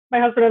my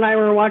husband and I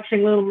were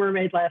watching Little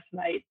Mermaid last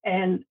night,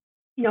 and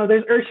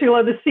there's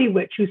Ursula the Sea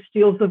Witch who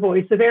steals the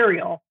voice of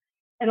Ariel,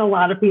 and a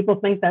lot of people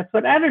think that's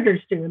what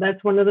editors do.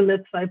 That's one of the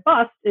myths I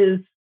bust is,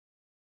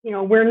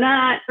 we're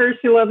not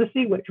Ursula the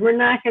Sea Witch. We're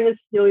not going to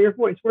steal your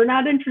voice. We're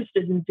not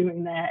interested in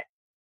doing that.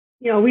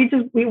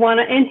 We want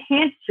to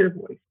enhance your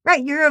voice.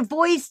 Right. You're a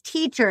voice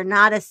teacher,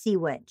 not a sea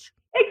witch.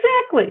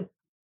 Exactly.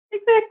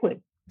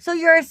 So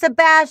you're a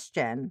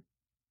Sebastian,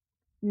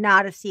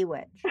 not a sea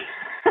witch.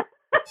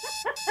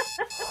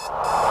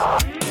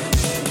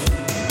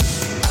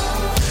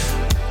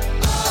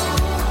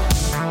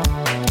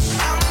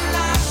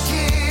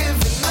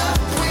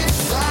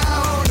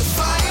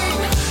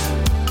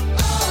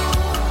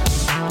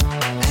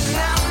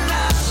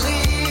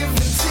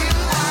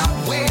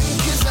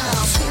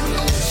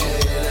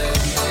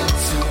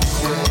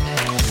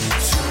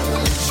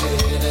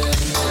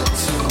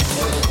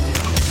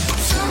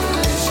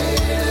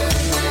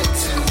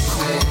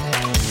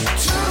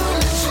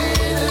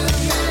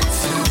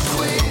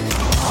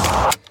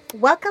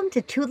 Welcome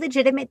to Too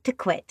Legitimate to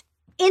Quit.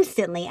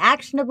 Instantly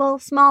actionable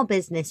small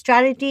business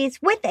strategies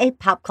with a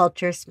pop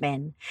culture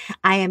spin.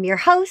 I am your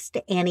host,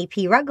 Annie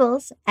P.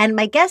 Ruggles, and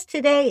my guest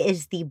today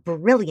is the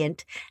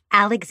brilliant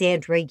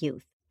Alexandra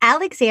Youth.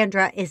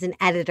 Alexandra is an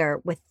editor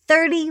with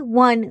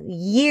 31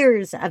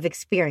 years of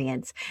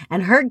experience,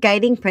 and her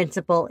guiding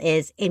principle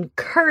is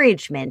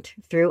encouragement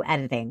through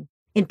editing.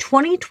 In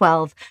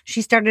 2012,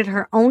 she started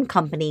her own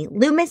company,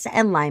 Loomis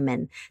and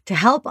Lyman, to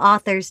help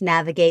authors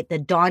navigate the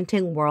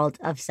daunting world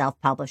of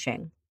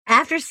self-publishing.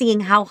 After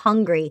seeing how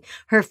hungry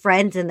her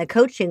friends in the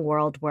coaching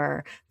world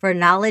were for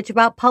knowledge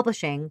about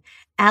publishing,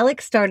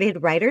 Alex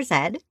started Writer's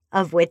Ed,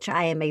 of which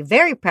I am a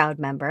very proud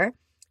member,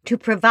 to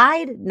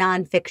provide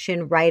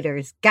nonfiction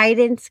writers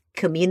guidance,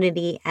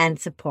 community, and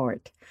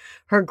support.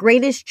 Her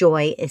greatest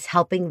joy is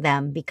helping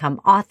them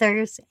become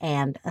authors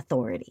and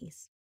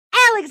authorities.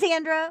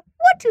 Alexandra,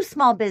 what do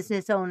small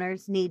business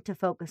owners need to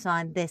focus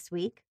on this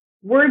week?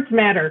 Words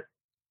matter.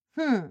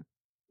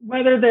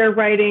 Whether they're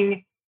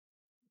writing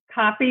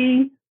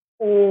copy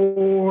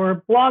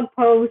or blog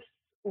posts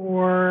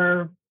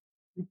or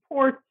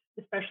reports,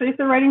 especially if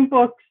they're writing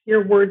books,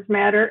 your words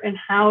matter, and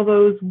how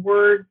those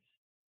words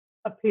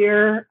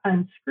appear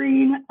on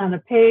screen, on a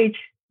page,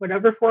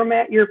 whatever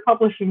format you're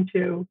publishing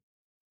to.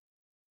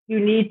 You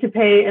need to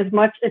pay as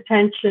much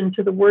attention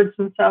to the words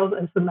themselves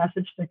as the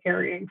message they're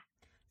carrying.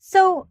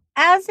 So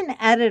as an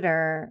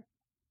editor,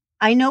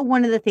 I know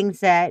one of the things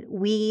that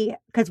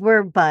because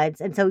we're buds,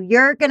 and so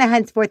you're going to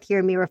henceforth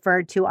hear me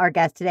refer to our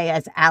guest today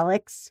as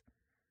Alex,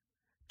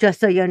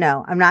 just so you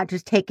know. I'm not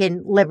just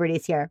taking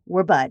liberties here.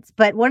 We're buds.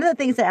 But one of the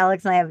things that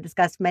Alex and I have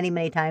discussed many,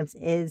 many times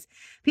is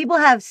people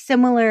have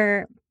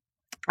similar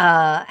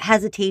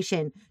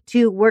hesitation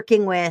to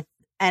working with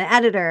an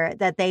editor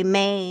that they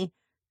may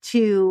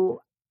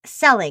to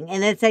selling,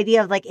 and this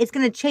idea of like, it's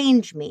going to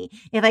change me.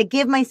 If I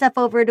give my stuff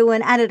over to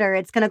an editor,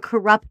 it's going to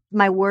corrupt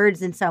my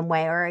words in some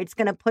way, or it's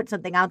going to put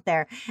something out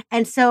there.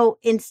 And so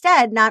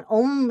instead, not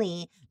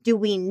only do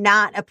we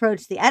not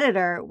approach the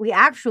editor, we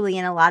actually,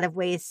 in a lot of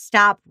ways,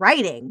 stop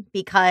writing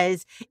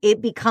because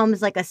it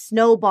becomes like a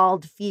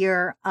snowballed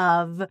fear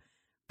of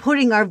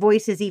putting our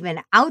voices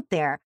even out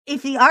there.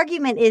 If the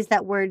argument is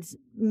that words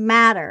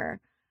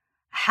matter,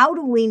 how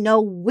do we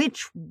know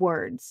which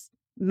words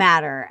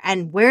matter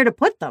and where to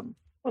put them?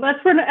 Well,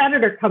 that's where the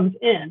editor comes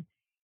in.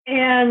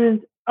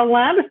 And a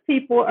lot of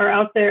people are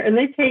out there and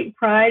they take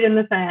pride in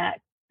the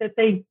fact that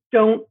they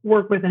don't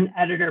work with an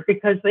editor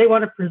because they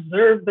want to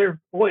preserve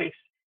their voice.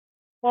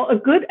 Well, a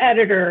good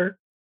editor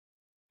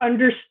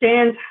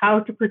understands how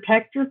to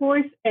protect your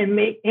voice and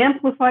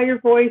amplify your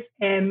voice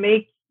and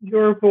make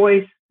your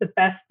voice the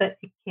best that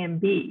it can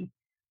be.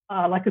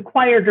 Like a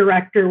choir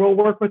director will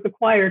work with the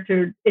choir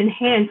to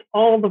enhance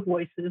all the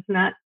voices,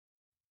 not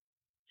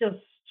just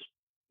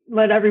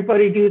let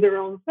everybody do their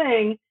own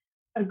thing.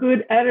 A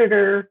good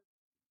editor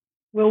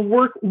will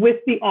work with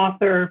the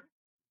author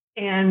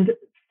and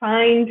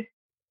find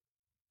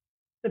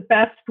the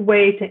best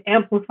way to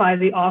amplify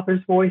the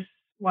author's voice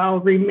while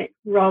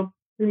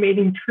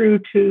remaining true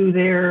to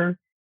their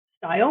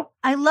style.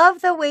 I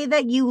love the way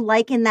that you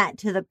liken that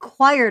to the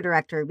choir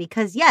director,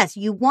 because yes,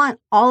 you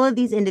want all of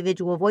these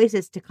individual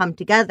voices to come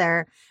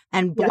together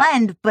and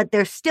blend, but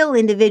they're still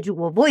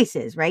individual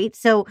voices, right?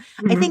 So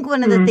I think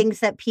one of the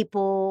things that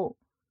people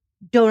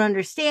don't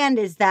understand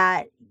is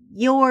that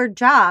your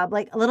job,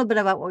 like a little bit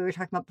about what we were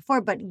talking about before,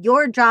 but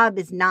your job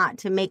is not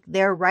to make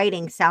their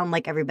writing sound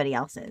like everybody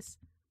else's.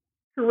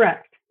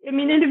 Correct. I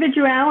mean,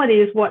 individuality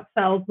is what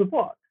sells the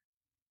book.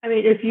 I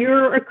mean, if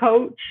you're a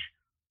coach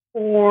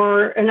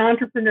or an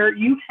entrepreneur,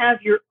 you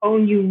have your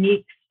own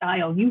unique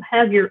style. You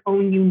have your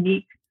own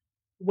unique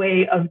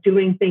way of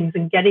doing things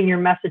and getting your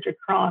message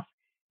across.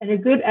 And a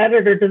good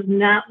editor does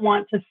not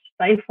want to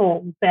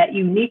stifle that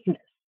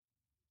uniqueness.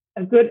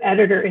 A good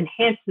editor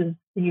enhances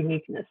the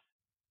uniqueness.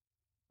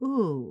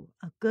 Ooh,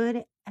 a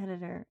good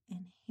editor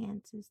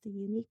enhances the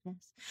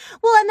uniqueness.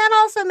 Well, and that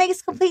also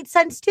makes complete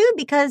sense too,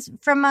 because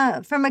from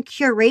a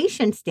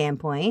curation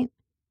standpoint,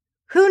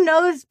 who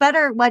knows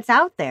better what's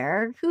out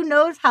there? Who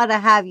knows how to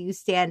have you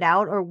stand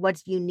out or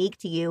what's unique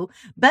to you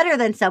better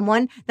than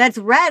someone that's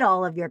read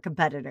all of your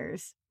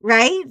competitors,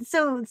 right?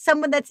 So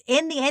someone that's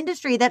in the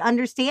industry that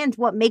understands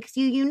what makes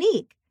you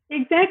unique.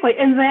 Exactly.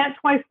 And that's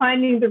why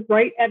finding the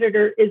right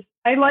editor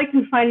I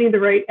liken finding the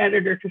right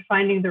editor to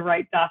finding the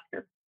right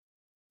doctor.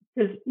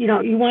 Because,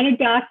 you want a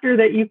doctor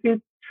that you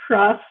can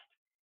trust,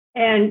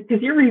 and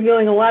because you're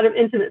revealing a lot of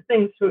intimate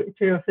things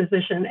to a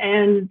physician,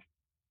 and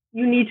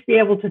you need to be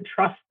able to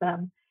trust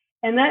them.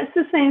 And that's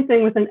the same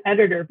thing with an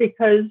editor,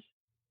 because,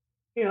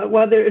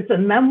 whether it's a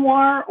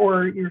memoir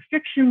or your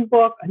fiction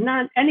book,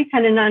 any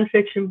kind of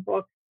nonfiction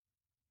book,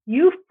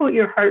 you've put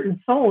your heart and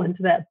soul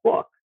into that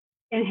book,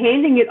 and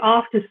handing it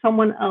off to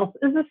someone else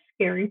is a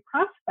scary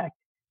prospect.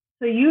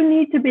 So you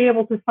need to be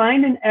able to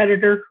find an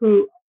editor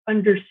who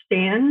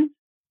understands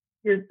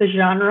the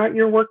genre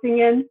you're working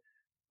in,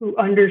 who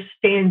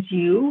understands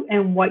you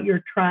and what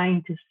you're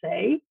trying to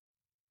say,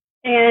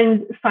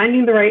 and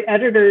finding the right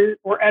editor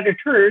or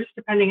editors,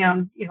 depending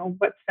on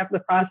what step of the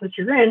process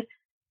you're in.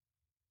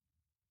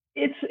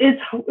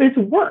 It's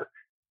work,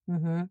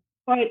 Mm-hmm.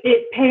 but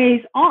it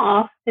pays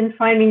off in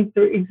finding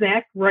the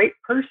exact right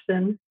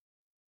person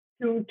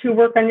to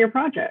work on your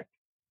project.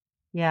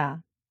 Yeah.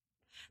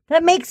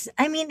 It makes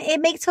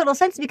total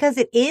sense because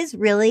it is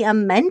really a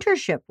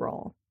mentorship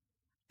role.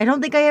 I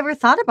don't think I ever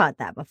thought about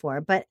that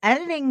before, but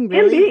editing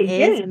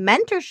really is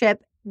mentorship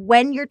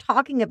when you're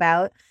talking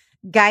about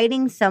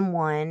guiding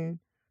someone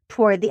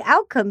toward the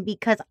outcome,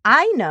 because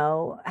I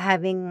know,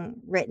 having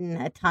written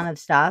a ton of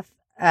stuff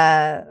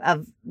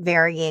of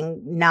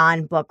varying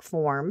non-book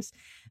forms,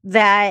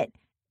 that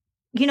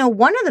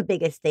one of the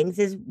biggest things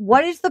is,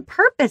 what is the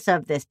purpose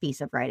of this piece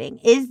of writing?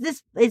 Is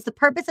the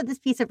purpose of this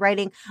piece of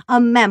writing a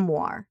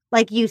memoir?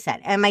 Like you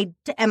said, am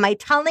I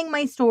telling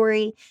my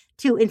story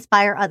to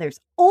inspire others?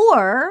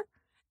 Or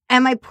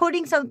am I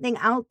putting something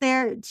out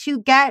there to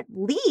get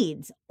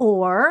leads,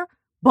 or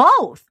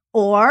both,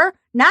 or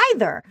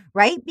neither,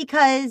 right?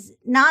 Because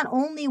not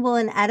only will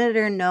an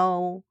editor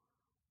know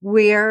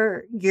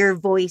where your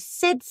voice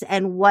sits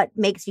and what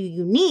makes you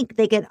unique,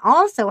 they can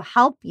also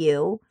help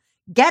you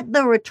get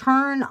the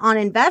return on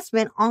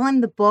investment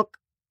on the book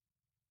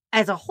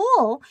as a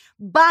whole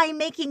by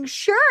making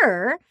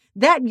sure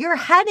that you're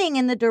heading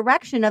in the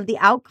direction of the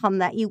outcome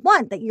that you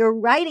want, that you're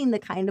writing the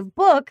kind of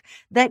book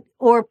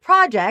or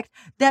project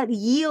that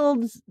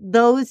yields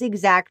those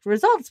exact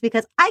results.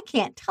 Because I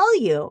can't tell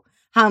you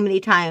how many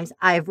times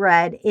I've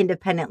read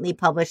independently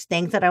published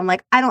things that I'm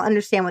like, I don't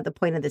understand what the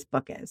point of this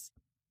book is.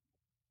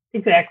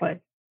 Exactly.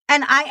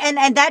 And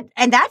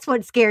that's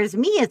what scares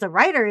me as a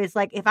writer, is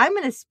like, if I'm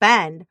going to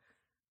spend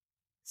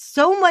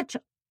so much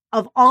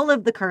of all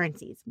of the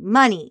currencies,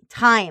 money,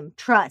 time,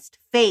 trust,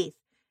 faith,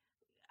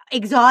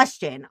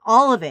 exhaustion,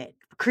 all of it,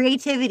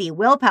 creativity,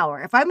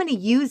 willpower, if I'm going to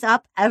use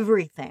up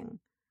everything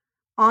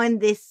on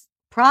this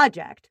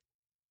project,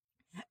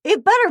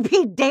 it better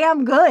be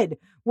damn good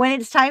when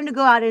it's time to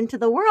go out into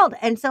the world.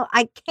 And so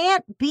I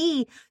can't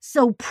be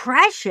so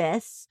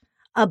precious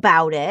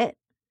about it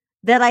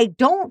that I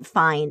don't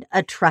find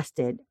a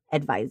trusted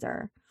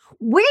advisor.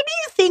 Where do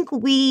you think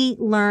we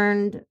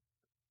learned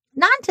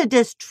not to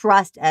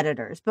distrust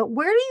editors, but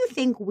where do you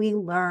think we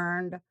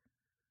learned?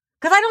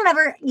 Because I don't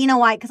ever,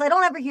 why? Because I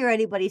don't ever hear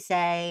anybody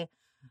say,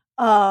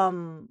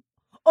 oh,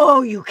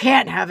 you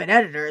can't have an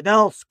editor,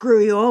 they'll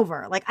screw you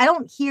over. Like, I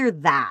don't hear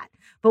that.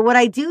 But what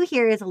I do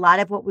hear is a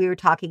lot of what we were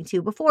talking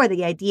to before,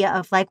 the idea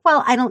of like,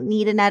 well, I don't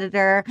need an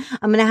editor.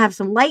 I'm going to have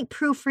some light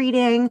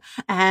proofreading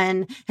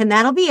and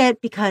that'll be it,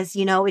 because,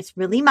 it's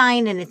really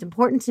mine and it's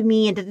important to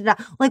me. And da, da,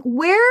 da. Like,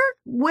 where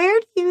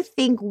do you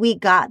think we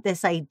got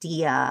this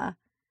idea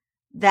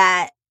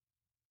that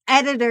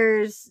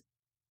editors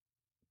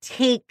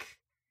take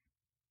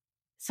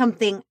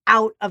something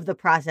out of the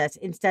process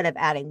instead of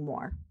adding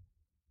more?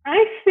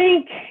 I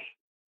think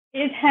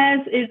it has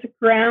its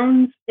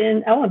grounds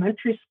in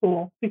elementary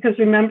school, because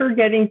remember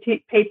getting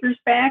papers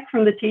back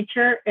from the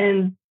teacher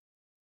and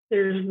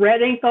there's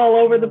red ink all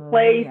over the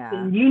place,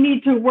 and you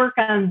need to work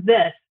on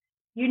this.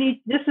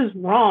 This is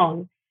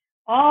wrong.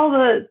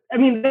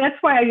 That's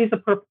why I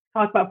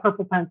talk about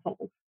purple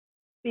pencils,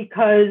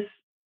 because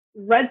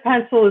red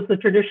pencil is the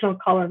traditional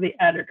color of the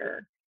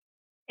editor.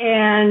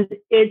 And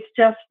it's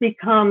just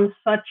become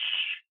such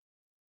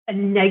a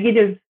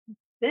negative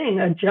thing,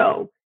 a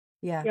joke.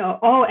 Yeah.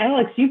 Oh,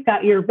 Alex, you've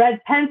got your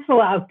red pencil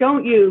out,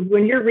 don't you?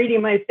 When you're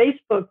reading my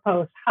Facebook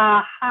post,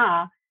 ha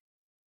ha.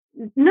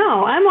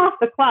 No, I'm off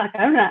the clock.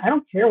 I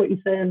don't care what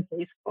you say on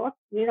Facebook.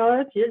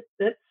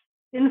 It's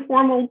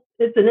informal.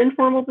 It's an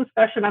informal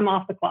discussion. I'm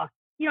off the clock.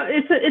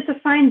 It's a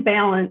fine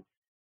balance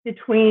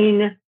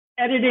between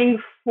editing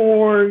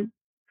for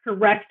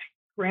correct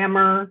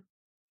grammar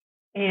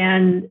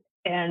and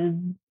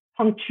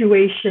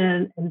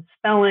punctuation and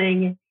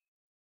spelling,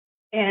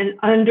 and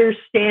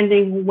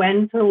understanding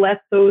when to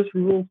let those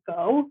rules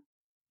go.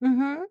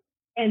 Mm-hmm.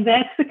 And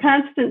that's the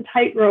constant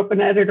tightrope an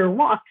editor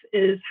walks,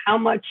 is how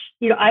much,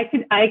 I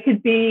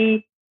could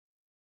be,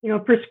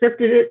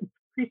 prescriptive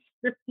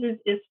prescriptive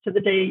is to the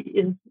day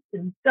is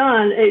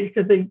done,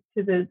 to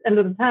the end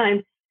of the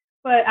time.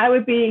 But I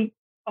would be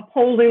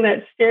upholding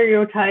that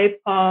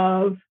stereotype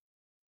of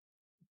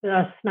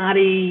the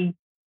snotty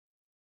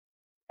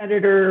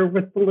editor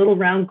with the little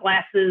round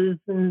glasses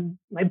and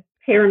my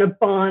hair in a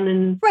bun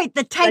and right,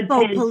 the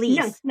typo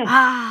police. No.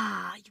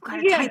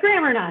 You got to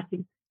grammar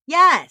Nazis.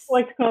 Yes. I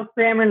like to call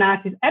grammar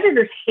Nazis.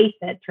 Editors hate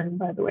that term,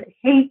 by the way.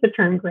 Hate the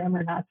term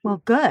grammar Nazi.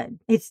 Well, good.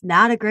 It's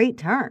not a great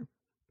term.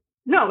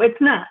 No, it's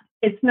not.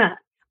 It's not.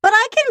 But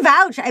I can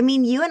vouch. I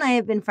mean, you and I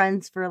have been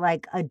friends for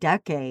like a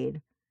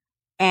decade,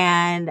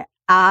 and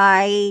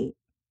I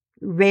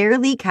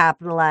rarely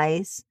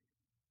capitalize.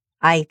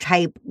 I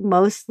type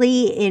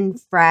mostly in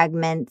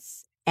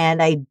fragments,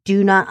 and I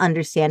do not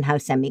understand how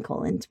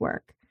semicolons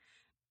work.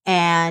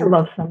 And I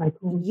love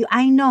semicolons.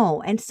 I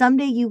know. And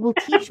someday you will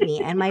teach me,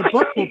 and my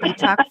book will be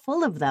chock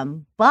full of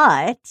them.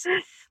 But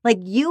like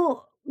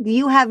you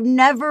have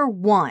never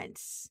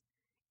once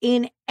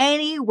in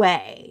any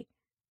way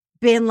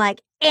been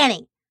like,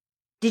 Annie,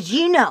 did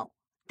you know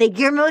that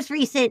your most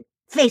recent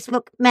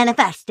Facebook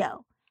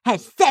manifesto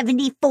has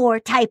 74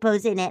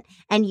 typos in it,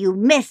 and you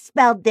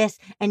misspelled this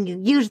and you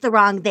used the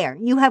wrong there?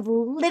 You have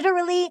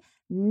literally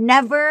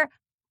never,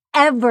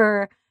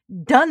 ever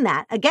done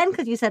that. Again,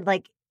 because you said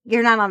like,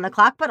 you're not on the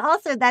clock, but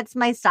also that's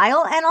my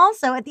style. And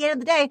also at the end of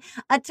the day,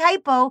 a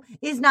typo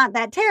is not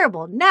that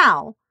terrible.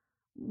 Now,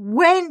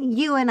 when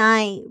you and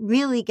I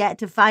really get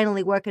to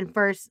finally work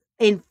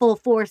in full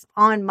force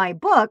on my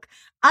book,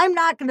 I'm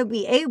not going to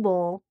be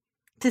able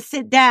to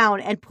sit down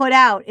and put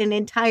out an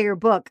entire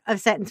book of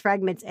sentence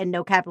fragments and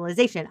no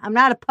capitalization. I'm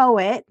not a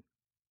poet.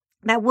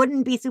 That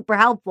wouldn't be super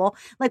helpful.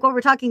 Like what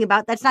we're talking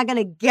about, that's not going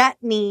to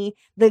get me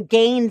the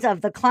gains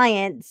of the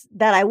clients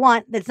that I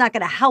want. That's not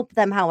going to help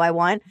them how I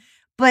want.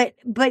 But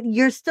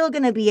you're still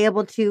going to be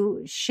able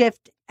to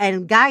shift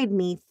and guide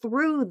me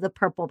through the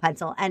purple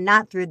pencil and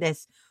not through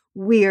this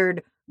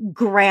weird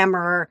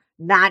grammar,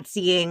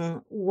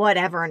 Naziing,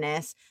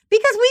 whateverness.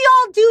 Because we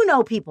all do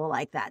know people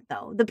like that,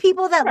 though. The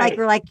people that right.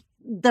 are like,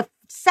 the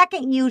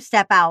second you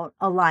step out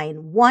a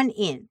line 1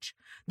 inch,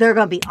 they're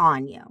going to be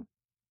on you.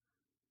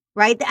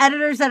 Right? The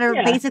editors that are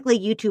basically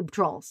YouTube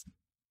trolls.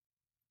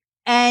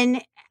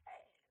 And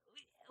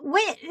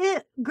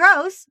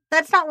gross.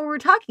 That's not what we're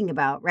talking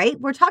about, right?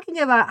 We're talking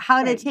about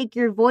how to take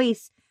your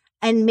voice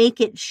and make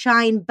it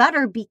shine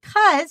better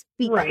because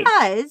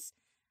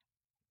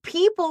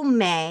people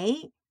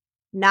may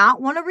not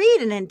want to read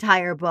an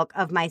entire book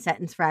of my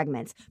sentence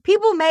fragments.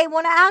 People may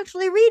want to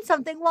actually read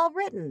something well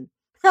written.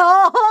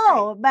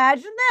 Oh,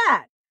 imagine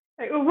that.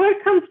 What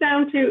it comes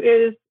down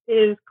to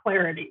is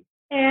clarity.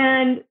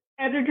 And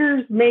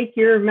editors make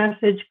your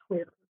message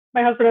clear.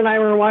 My husband and I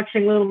were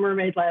watching Little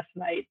Mermaid last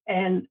night,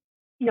 and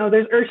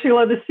there's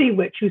Ursula the Sea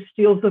Witch who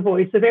steals the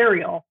voice of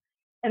Ariel.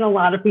 And a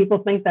lot of people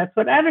think that's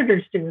what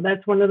editors do.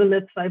 That's one of the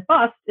myths I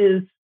bust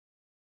is,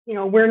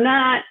 we're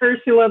not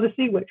Ursula the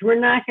Sea Witch. We're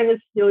not going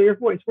to steal your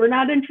voice. We're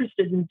not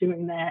interested in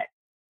doing that.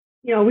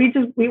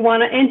 We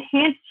want to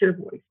enhance your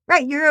voice.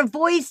 Right. You're a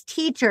voice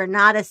teacher,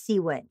 not a sea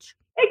witch.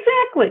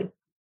 Exactly.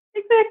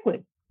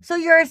 So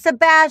you're a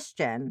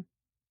Sebastian,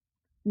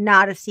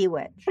 not a sea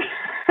witch.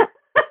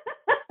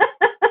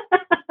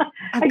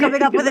 I'm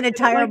coming up with an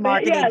entire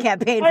marketing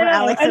campaign for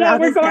Alex. I know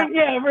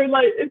we're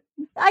like.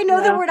 I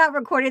know that we're not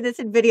recording this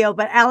in video,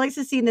 but Alex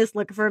has seen this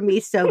look for me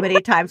so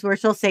many times where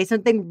she'll say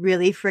something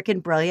really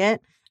freaking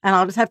brilliant, and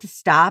I'll just have to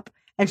stop,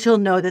 and she'll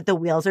know that the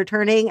wheels are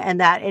turning,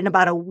 and that in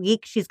about a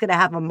week she's going to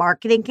have a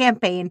marketing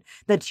campaign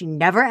that she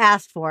never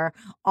asked for,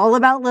 all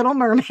about Little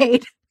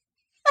Mermaid.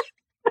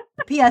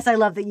 P.S. I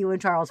love that you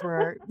and Charles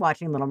were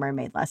watching Little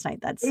Mermaid last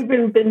night. We've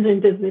been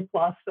binging Disney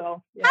Plus,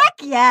 so heck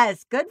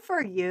yes, good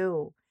for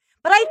you.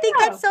 But I think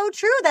that's so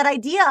true. That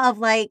idea of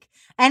like,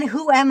 and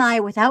who am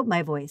I without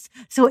my voice?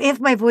 So if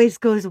my voice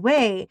goes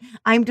away,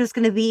 I'm just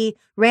going to be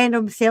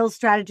random sales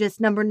strategist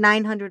number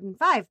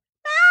 905.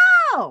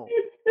 No.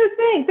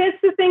 That's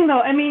the thing,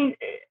 though. I mean,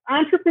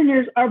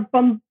 entrepreneurs are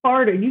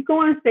bombarded. You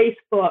go on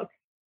Facebook,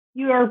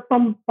 you are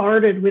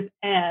bombarded with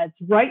ads.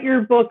 Write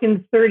your book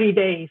in 30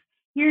 days.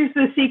 Here's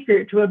the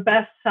secret to a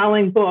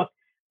best-selling book.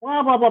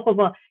 Blah, blah, blah, blah,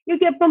 blah. You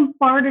get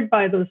bombarded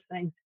by those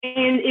things.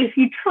 And if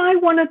you try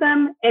one of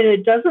them and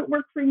it doesn't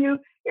work for you,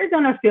 you're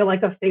going to feel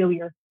like a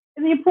failure.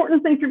 And the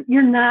important thing is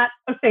you're not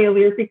a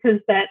failure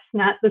because that's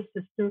not the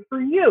system for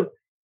you.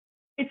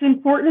 It's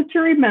important to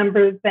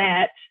remember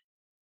that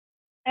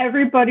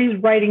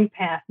everybody's writing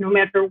path, no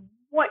matter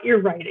what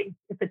you're writing,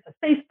 if it's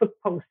a Facebook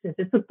post, if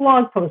it's a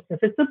blog post, if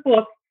it's a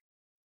book,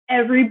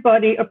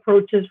 everybody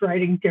approaches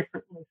writing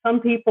differently.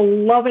 Some people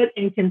love it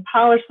and can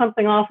polish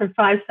something off in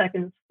 5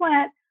 seconds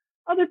flat.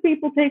 Other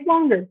people take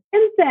longer,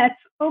 and that's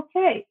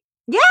okay.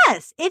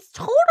 Yes, it's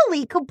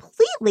totally,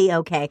 completely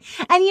okay.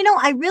 And,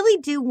 I really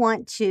do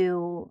want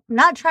to, I'm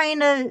not trying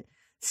to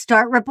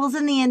start ripples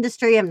in the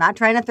industry. I'm not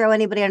trying to throw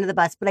anybody under the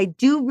bus, but I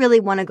do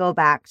really want to go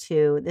back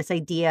to this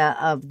idea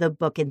of the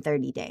book in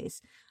 30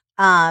 days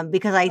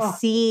because I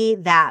see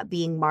that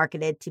being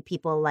marketed to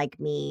people like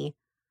me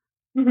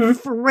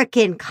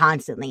freaking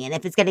constantly. And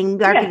if it's getting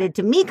marketed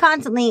to me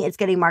constantly, it's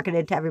getting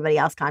marketed to everybody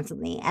else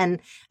constantly. And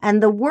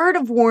the word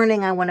of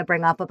warning I want to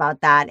bring up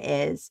about that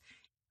is,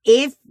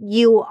 if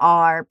you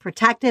are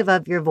protective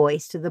of your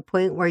voice to the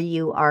point where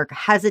you are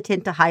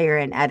hesitant to hire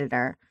an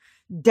editor,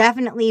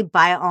 definitely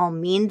by all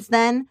means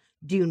then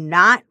do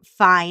not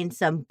find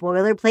some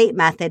boilerplate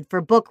method for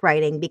book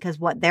writing, because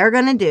what they're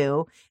going to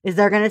do is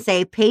they're going to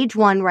say, page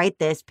 1, write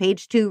this,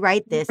 page 2,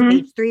 write this,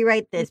 page 3,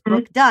 write this,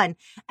 book done.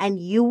 And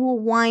you will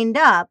wind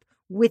up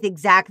with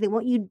exactly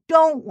what you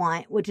don't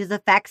want, which is a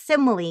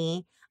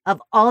facsimile of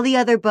all the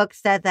other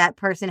books that that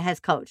person has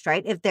coached,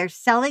 right? If they're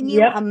selling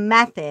you a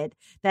method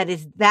that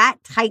is that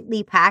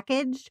tightly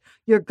packaged,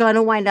 you're going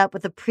to wind up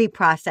with a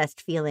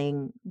pre-processed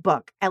feeling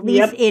book, at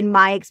least in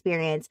my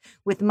experience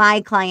with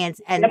my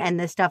clients and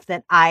the stuff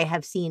that I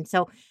have seen.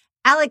 So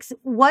Alex,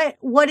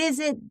 what is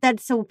it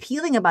that's so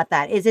appealing about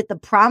that? Is it the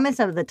promise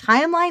of the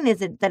timeline?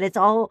 Is it that it's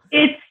all...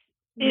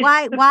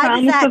 why does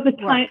that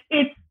work?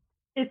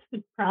 It's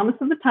the promise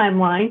of the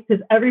timeline,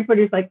 because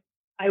everybody's like,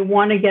 I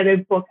want to get a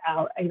book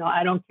out.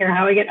 I don't care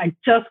how I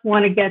just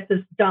want to get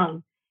this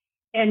done.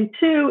 And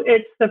 2,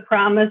 it's the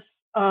promise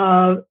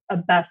of a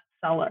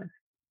bestseller.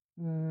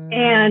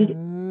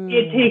 And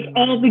it takes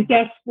all the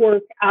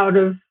guesswork out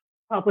of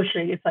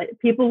publishing. It's like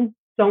people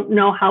don't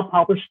know how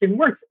publishing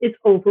works. It's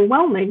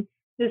overwhelming.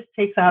 This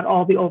takes out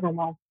all the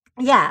overwhelm.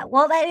 Yeah,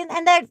 well,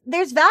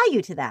 there's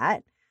value to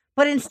that.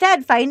 But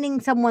instead, finding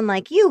someone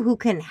like you who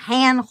can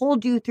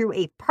hold you through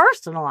a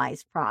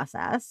personalized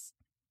process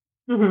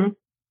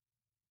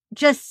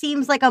just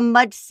seems like a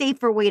much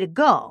safer way to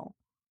go.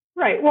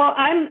 Right. Well,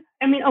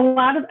 a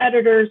lot of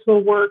editors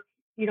will work,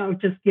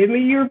 just give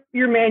me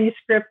your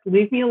manuscript,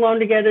 leave me alone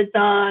to get it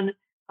done.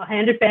 I'll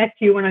hand it back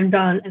to you when I'm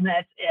done, and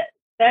that's it.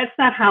 That's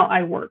not how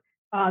I work.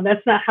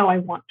 That's not how I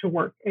want to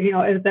work.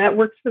 If that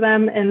works for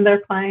them and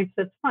their clients,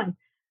 that's fine.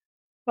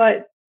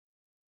 But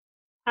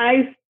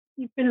I've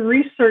been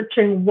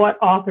researching what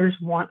authors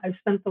want. I've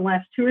spent the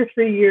last 2 or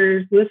 3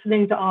 years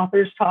listening to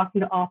authors,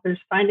 talking to authors,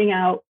 finding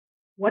out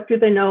what do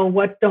they know,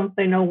 what don't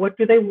they know, what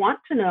do they want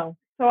to know.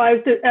 So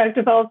I've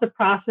developed a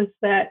process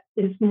that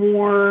is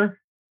it's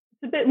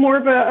a bit more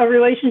of a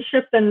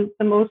relationship than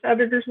most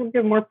editors would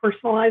give, more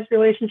personalized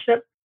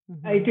relationship.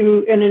 I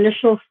do an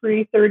initial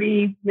free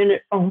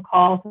 30-minute phone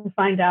call to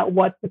find out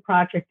what the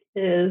project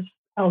is.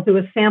 I'll do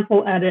a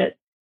sample edit.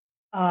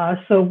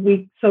 So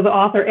the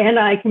author and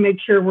I can make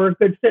sure we're a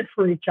good fit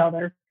for each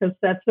other, because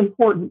that's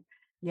important.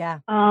 Yeah.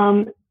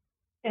 And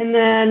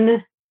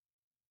then,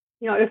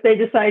 if they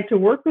decide to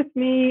work with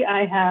me,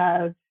 I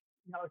have,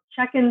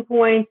 check-in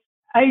points.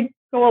 I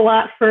go a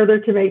lot further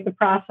to make the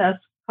process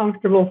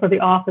comfortable for the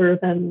author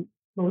than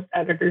most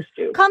editors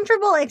do.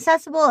 Comfortable,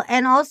 accessible,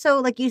 and also,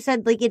 like you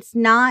said, like it's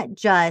not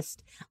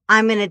just,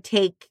 I'm going to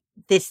take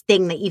this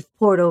thing that you've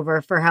poured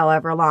over for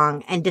however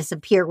long and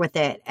disappear with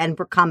it and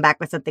come back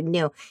with something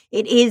new.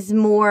 It is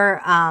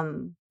more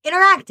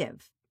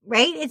interactive,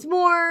 right? It's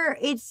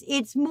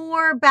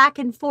more back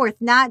and forth.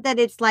 Not that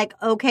it's like,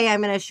 okay,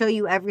 I'm going to show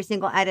you every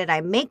single edit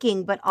I'm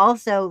making, but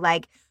also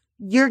like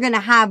you're going to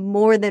have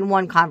more than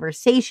one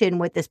conversation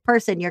with this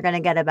person. You're going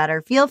to get a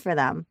better feel for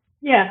them.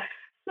 Yeah.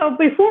 So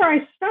before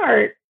I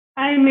start,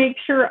 I make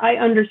sure I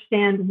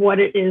understand what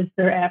it is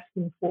they're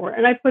asking for.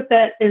 And I put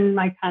that in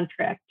my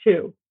contract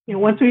too.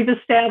 Once we've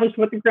established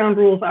what the ground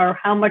rules are,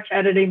 how much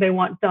editing they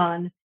want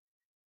done,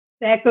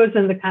 that goes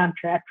in the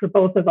contract for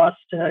both of us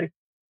to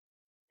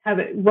have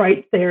it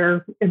right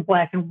there in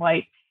black and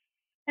white.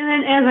 And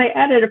then as I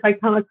edit, if I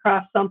come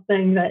across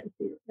something that,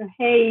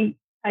 hey,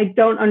 I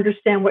don't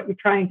understand what you're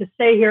trying to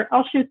say here,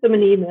 I'll shoot them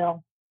an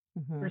email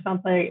or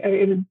something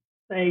and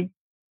say,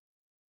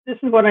 this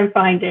is what I'm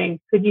finding.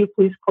 Could you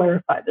please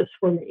clarify this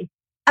for me?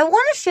 I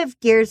want to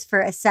shift gears for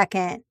a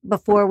second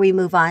before we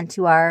move on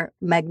to our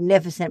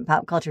magnificent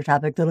pop culture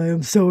topic that I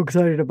am so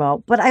excited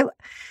about. But I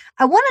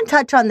want to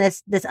touch on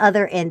this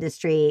other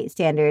industry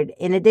standard,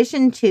 in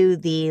addition to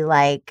the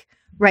like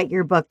write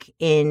your book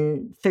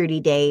in 30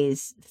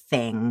 days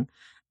thing.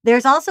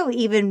 There's also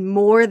even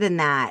more than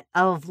that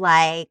of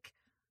like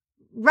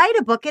write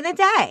a book in a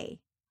day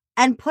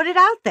and put it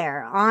out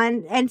there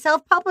and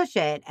self-publish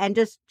it and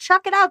just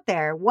chuck it out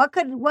there. What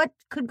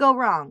could go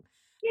wrong?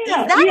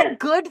 Yeah, is that a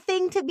good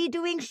thing to be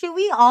doing? Should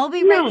we all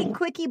be writing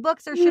quickie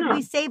books, or should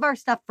we save our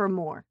stuff for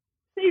more?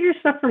 Save your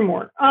stuff for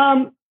more.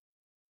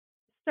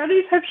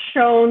 Studies have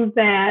shown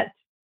that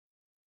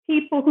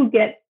people who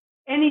get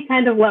any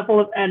kind of level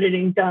of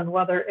editing done,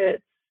 whether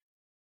it's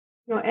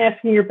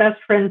asking your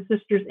best friend's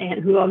sister's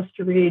aunt who loves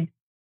to read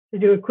to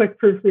do a quick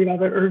proofread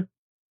of it, or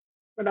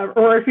whatever,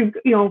 or if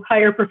you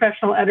hire a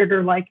professional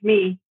editor like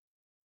me,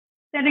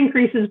 that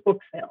increases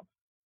book sales.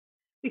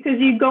 Because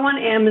you go on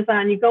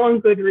Amazon, you go on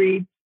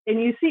Goodreads, and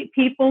you see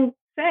people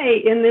say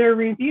in their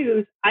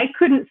reviews, I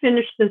couldn't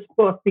finish this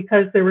book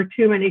because there were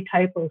too many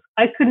typos.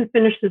 I couldn't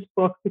finish this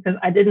book because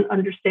I didn't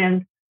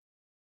understand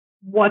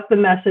what the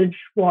message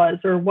was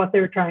or what they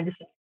were trying to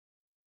say.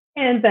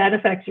 And that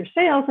affects your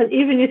sales. And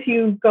even if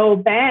you go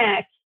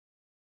back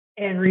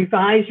and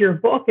revise your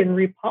book and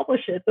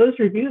republish it, those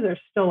reviews are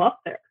still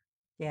up there.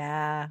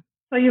 Yeah.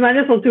 So you might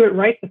as well do it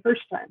right the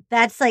first time.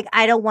 That's like,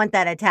 I don't want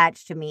that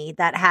attached to me.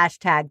 That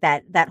hashtag,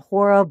 that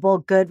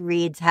horrible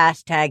Goodreads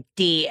hashtag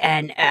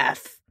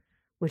DNF,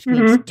 which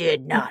means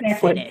did not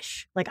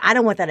finish. Like, I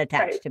don't want that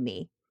attached to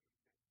me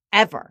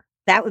ever.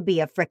 That would be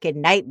a freaking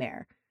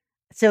nightmare.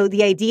 So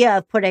the idea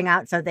of putting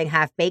out something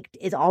half-baked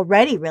is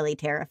already really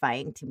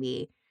terrifying to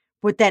me.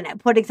 But then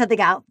putting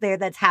something out there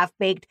that's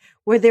half-baked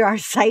where there are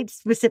sites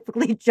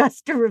specifically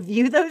just to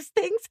review those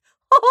things.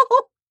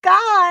 Oh,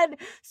 God.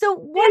 So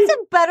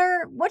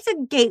what's a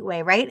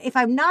gateway, right? If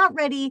I'm not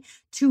ready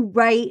to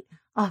write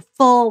a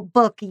full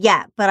book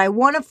yet, but I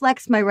want to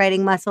flex my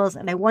writing muscles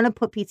and I want to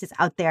put pieces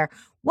out there,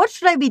 what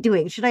should I be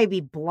doing? Should I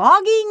be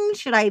blogging?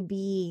 Should I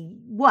be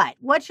what?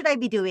 What should I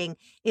be doing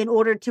in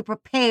order to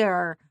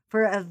prepare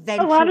for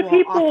eventual a lot of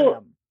people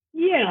authordom?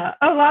 Yeah,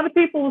 a lot of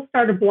people will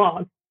start a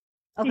blog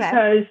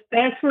because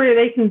that's where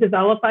they can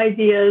develop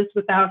ideas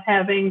without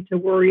having to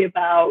worry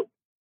about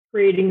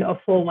creating a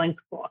full-length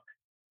book.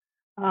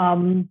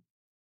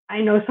 I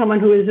know someone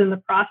who is in the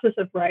process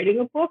of writing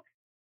a book,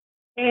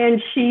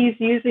 and she's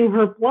using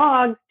her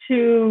blog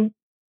to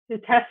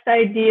test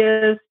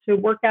ideas, to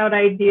work out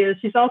ideas.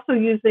 She's also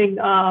using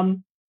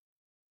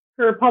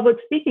her public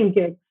speaking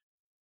gigs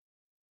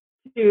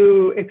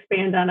to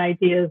expand on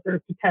ideas or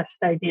to test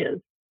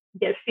ideas,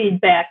 get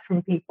feedback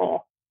from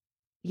people.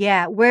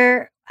 Yeah,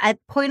 we're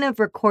at point of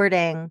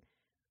recording,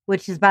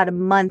 which is about a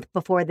month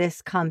before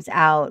this comes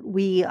out.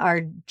 We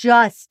are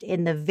just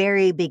in the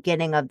very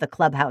beginning of the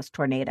Clubhouse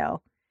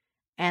tornado.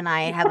 And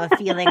I have a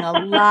feeling a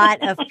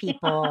lot of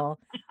people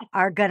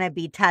are going to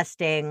be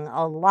testing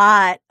a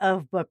lot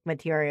of book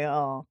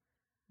material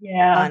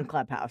on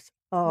Clubhouse.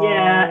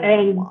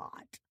 And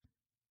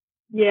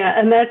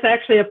that's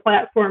actually a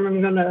platform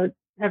I'm going to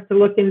have to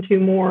look into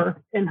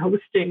more in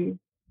hosting,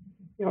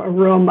 a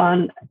room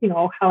on,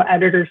 how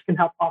editors can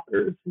help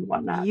authors and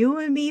whatnot. You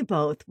and me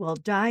both. We'll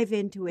dive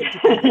into it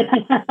together.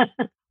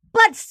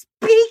 But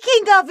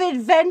speaking of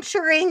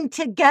adventuring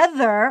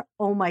together,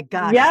 oh my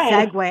gosh,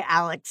 segue,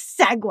 Alex,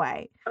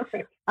 segue.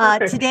 Perfect.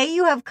 Today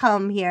you have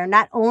come here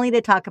not only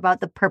to talk about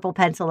the purple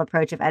pencil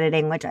approach of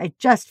editing, which I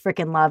just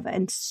freaking love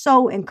and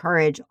so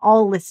encourage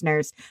all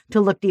listeners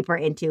to look deeper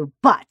into,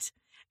 but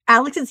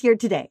Alex is here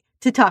today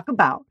to talk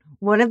about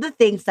one of the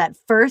things that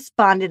first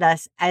bonded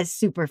us as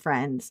super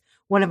friends,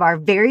 one of our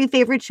very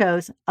favorite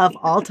shows of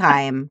all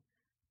time,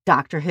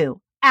 Doctor Who.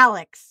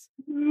 Alex.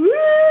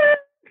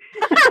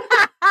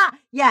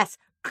 Yes,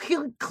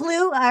 cue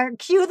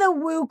the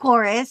woo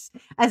chorus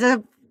as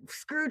a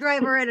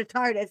screwdriver and a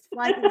TARDIS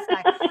flying in the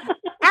sky.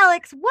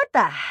 Alex, what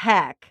the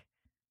heck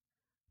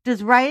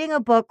does writing a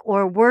book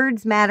or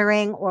words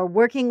mattering or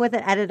working with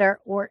an editor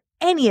or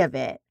any of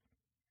it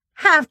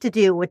have to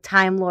do with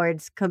Time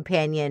Lords,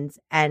 companions,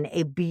 and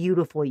a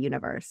beautiful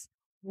universe?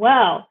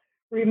 Well,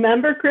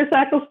 remember Chris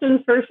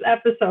Eccleston's first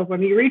episode when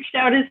he reached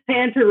out his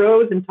hand to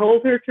Rose and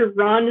told her to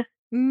run?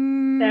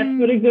 That's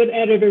what a good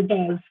editor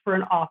does for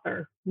an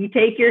author. We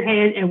take your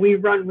hand and we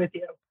run with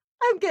you.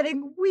 I'm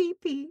getting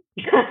weepy.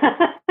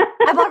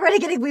 I'm already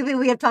getting weepy.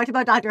 We have talked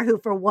about Doctor Who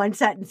for one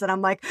sentence and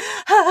I'm like,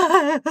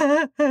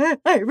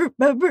 I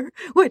remember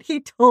when he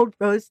told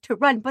Rose to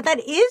run. But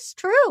that is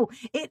true.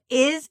 It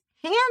is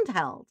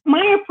handheld.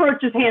 My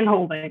approach is hand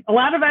holding. A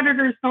lot of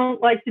editors don't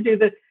like to do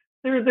this.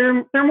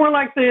 They're more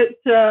like Peter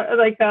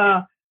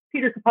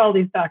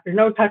Capaldi's Doctor.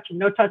 No touching,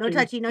 no touching. No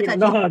touchy, no touchy.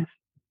 No hugs.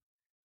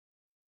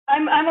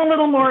 I'm a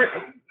little more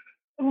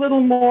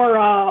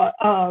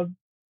of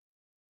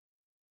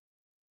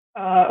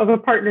a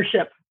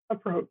partnership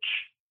approach.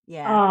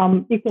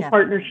 Yeah. Equal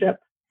partnership.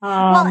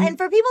 Well, and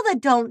for people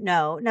that don't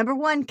know, number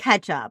one,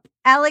 catch up.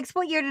 Alex,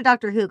 what year did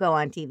Doctor Who go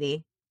on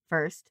TV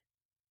first?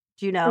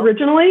 Do you know?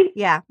 Originally?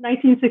 Yeah.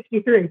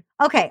 1963.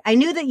 Okay. I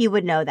knew that you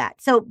would know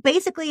that. So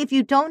basically, if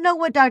you don't know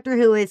what Doctor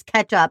Who is,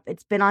 catch up.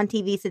 It's been on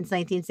TV since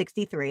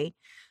 1963.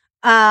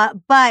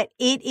 But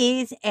it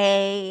is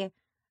a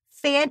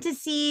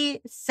fantasy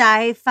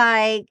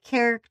sci-fi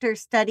character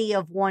study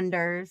of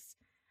wonders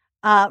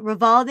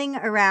revolving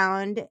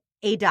around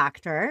a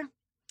doctor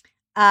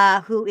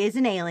who is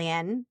an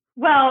alien.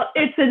 Well,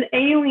 it's an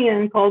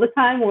alien called a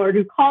Time Lord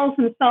who calls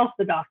himself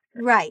the Doctor.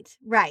 Right.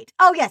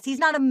 Oh, yes. He's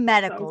not a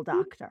medical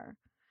doctor.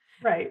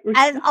 Right.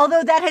 And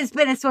although that has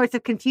been a source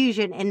of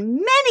confusion in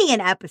many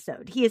an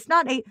episode, he is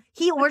not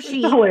he or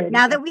she,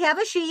 now that we have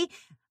a she,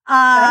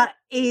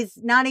 is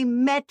not a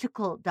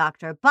medical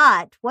doctor.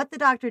 But what the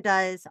doctor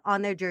does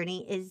on their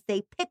journey is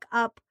they pick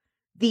up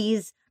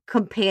these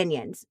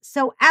companions.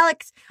 So,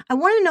 Alex, I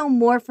want to know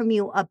more from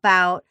you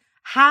about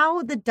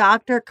how the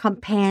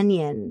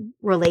doctor-companion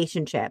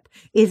relationship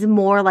is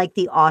more like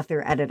the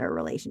author-editor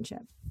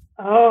relationship.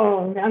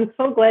 Oh, I'm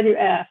so glad you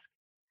asked.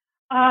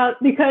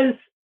 Because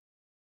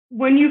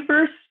when you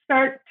first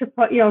start to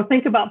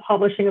think about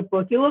publishing a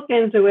book, you look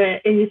into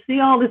it and you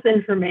see all this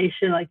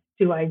information like,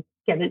 do I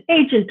get an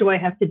agent? Do I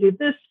have to do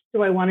this?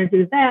 Do I want to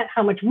do that?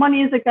 How much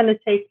money is it going to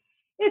take?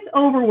 It's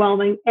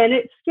overwhelming and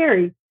it's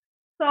scary.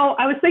 So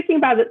I was thinking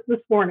about it this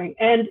morning,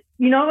 and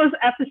those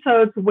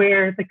episodes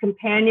where the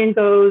companion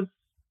goes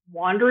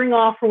wandering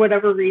off for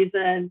whatever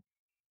reason,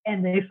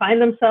 and they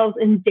find themselves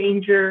in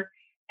danger,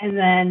 and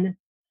then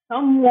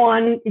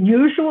someone,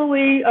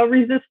 usually a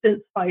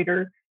resistance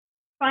fighter,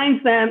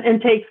 finds them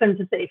and takes them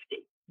to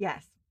safety.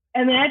 Yes.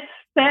 And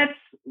that's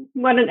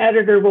what an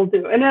editor will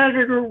do. An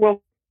editor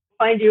will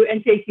find you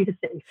and take you to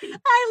safety.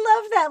 I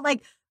love that.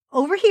 Like,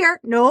 over here,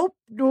 nope.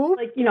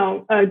 Like,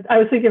 I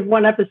was thinking of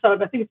one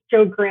episode, I think it's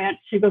Joe Grant.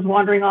 She goes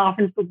wandering off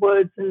into the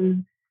woods,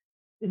 and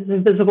these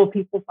invisible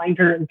people find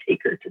her and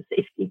take her to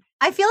safety.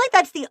 I feel like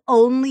that's the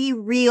only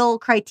real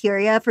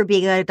criteria for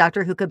being a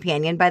Doctor Who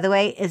companion, by the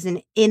way, is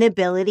an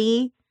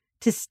inability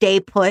to stay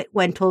put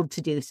when told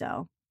to do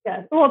so.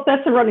 Yeah, well,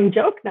 that's a running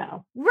joke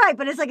now. Right,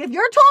 but it's like, if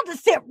you're told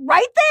to sit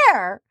right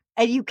there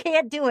and you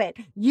can't do it,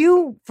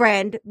 you,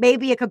 friend, may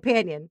be a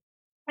companion.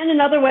 And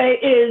another way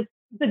is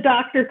the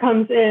Doctor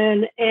comes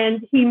in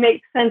and he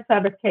makes sense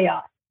out of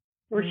chaos,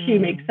 or she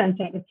makes sense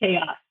out of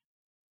chaos.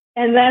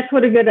 And that's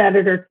what a good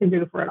editor can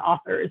do for an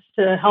author, is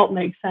to help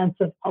make sense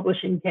of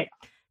publishing chaos.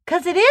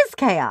 Because it is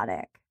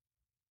chaotic.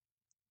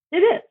 It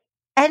is.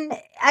 And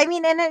I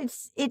mean, and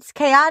it's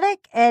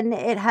chaotic, and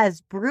it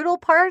has brutal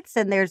parts,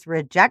 and there's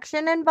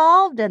rejection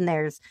involved, and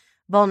there's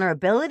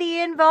vulnerability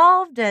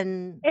involved,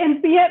 and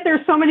yet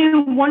there's so many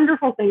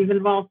wonderful things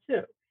involved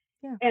too.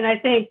 Yeah. And I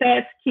think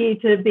that's key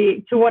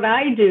to what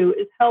I do,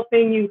 is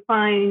helping you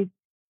find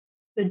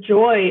the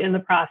joy in the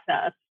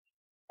process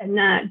and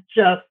not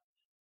just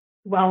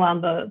dwell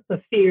on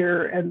the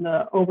fear and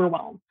the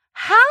overwhelm.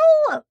 How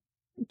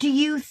do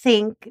you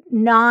think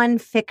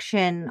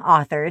nonfiction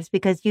authors,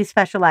 because you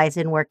specialize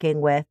in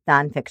working with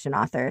nonfiction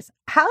authors,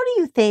 how do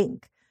you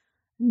think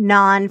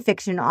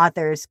nonfiction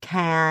authors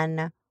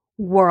can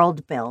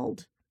world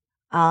build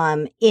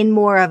in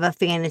more of a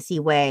fantasy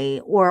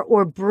way,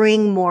 or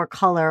bring more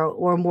color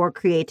or more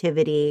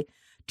creativity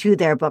to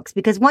their books?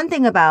 Because one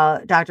thing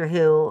about Doctor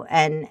Who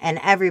and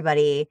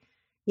everybody,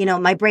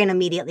 my brain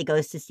immediately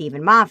goes to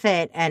Stephen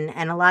Moffat and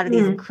a lot of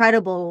these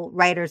incredible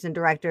writers and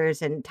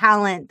directors and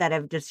talent that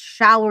have just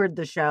showered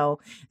the show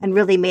and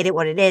really made it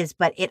what it is.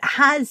 But it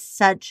has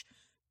such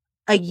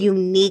a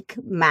unique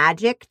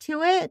magic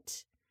to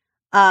it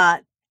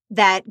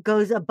that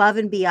goes above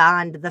and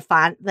beyond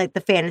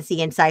the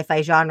fantasy and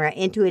sci-fi genre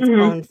into its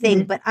own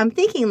thing. But I'm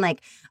thinking,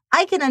 like,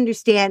 I can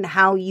understand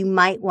how you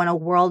might want to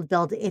world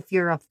build if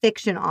you're a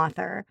fiction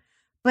author.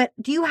 But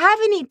do you have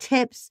any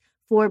tips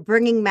for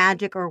bringing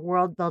magic or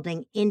world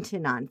building into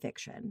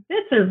nonfiction?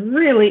 That's a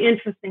really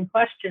interesting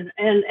question,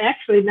 and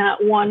actually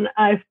not one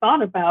I've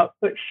thought about,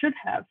 but should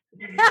have.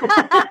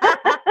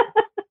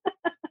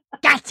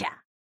 Gotcha.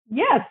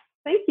 Yes,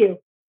 thank you.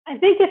 I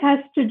think it has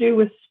to do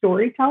with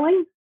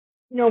storytelling.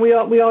 We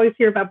always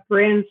hear about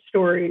brand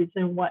stories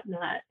and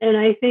whatnot, and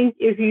I think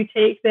if you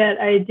take that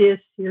idea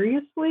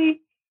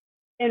seriously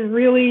and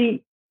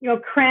really,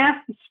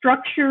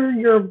 structure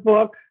your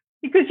book,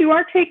 because you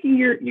are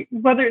taking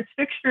whether it's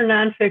fiction or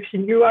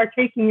nonfiction, you are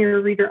taking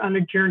your reader on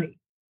a journey.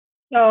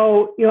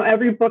 So,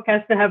 every book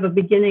has to have a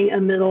beginning, a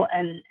middle,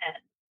 and an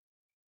end.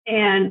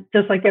 And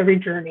just like every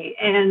journey.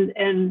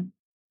 And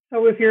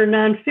so if you're a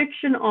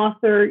nonfiction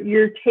author,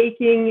 you're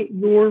taking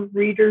your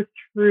reader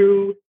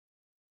through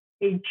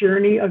a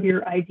journey of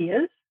your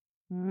ideas.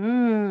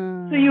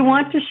 So you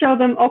want to show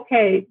them,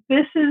 okay,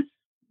 this is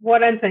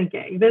what I'm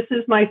thinking. This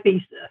is my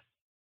thesis.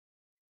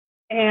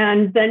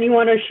 And then you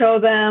want to show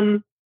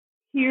them,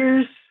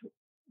 here's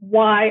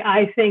why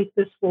I think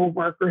this will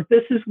work, or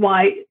this is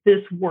why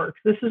this works.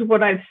 This is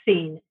what I've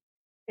seen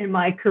in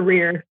my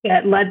career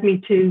that led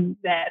me to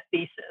that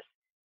thesis.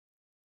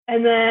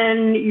 And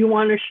then you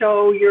want to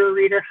show your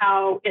reader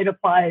how it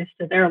applies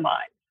to their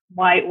lives,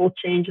 why it will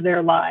change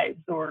their lives,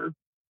 or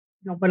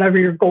whatever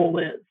your goal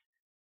is.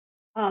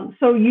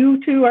 So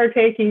you too are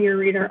taking your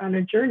reader on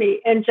a journey.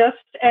 And just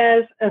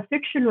as a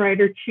fiction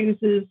writer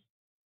chooses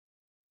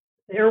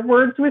their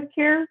words with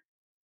care,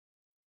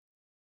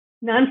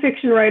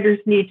 nonfiction writers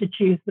need to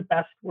choose the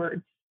best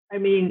words. I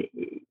mean,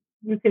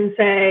 you can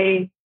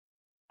say,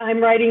 I'm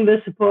writing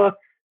this book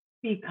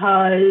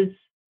because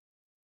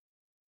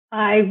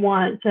I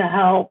want to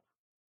help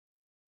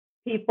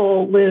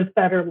people live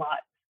better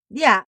lives.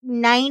 Yeah,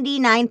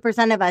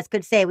 99% of us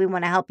could say we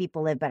want to help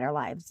people live better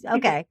lives.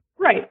 Okay.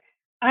 Right.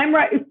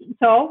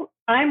 So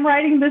I'm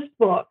writing this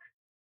book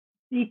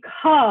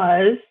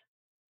because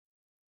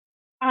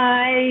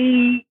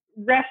I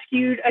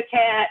rescued a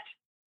cat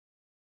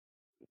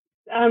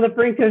on the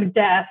brink of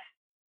death,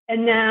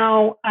 and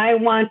now I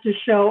want to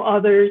show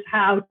others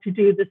how to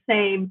do the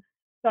same,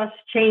 thus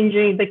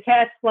changing the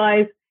cat's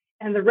life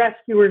and the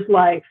rescuer's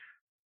life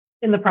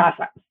in the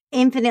process.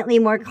 Infinitely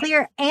more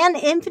clear and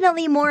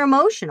infinitely more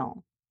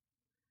emotional,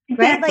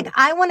 right? Exactly. Like,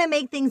 I want to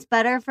make things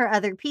better for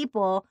other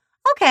people.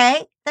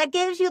 Okay, that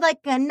gives you like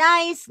a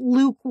nice,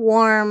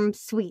 lukewarm,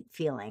 sweet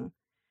feeling.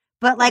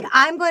 But like,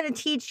 I'm going to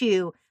teach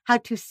you how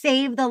to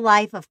save the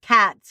life of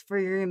cats for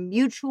your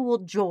mutual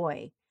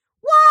joy.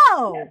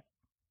 Whoa! Yes.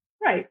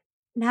 Right.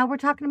 Now we're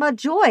talking about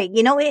joy.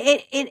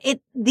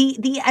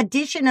 The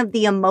addition of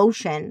the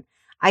emotion,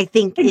 I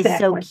think, is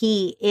so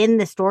key in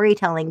the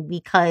storytelling,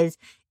 because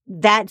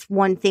that's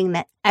one thing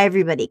that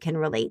everybody can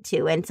relate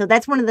to. And so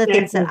that's one of the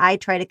things that I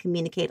try to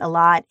communicate a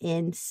lot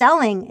in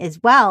selling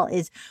as well,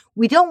 is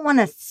we don't want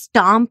to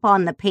stomp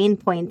on the pain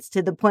points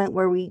to the point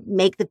where we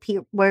make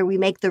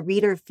the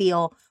reader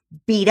feel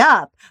beat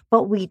up,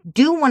 but we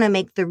do want to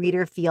make the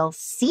reader feel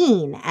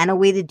seen. And a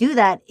way to do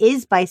that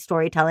is by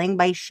storytelling,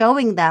 by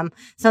showing them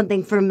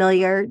something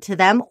familiar to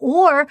them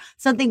or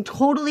something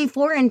totally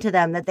foreign to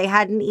them that they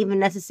hadn't even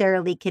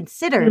necessarily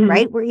considered,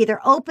 right? We're either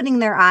opening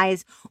their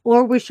eyes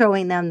or we're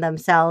showing them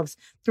themselves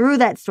through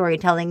that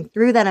storytelling,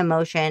 through that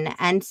emotion.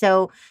 And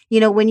so,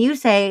 when you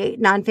say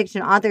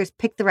nonfiction authors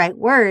pick the right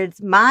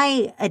words,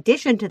 my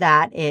addition to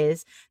that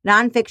is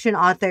nonfiction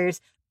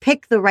authors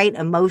pick the right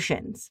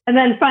emotions. And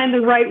then find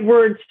the right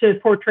words to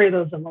portray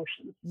those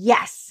emotions.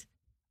 Yes,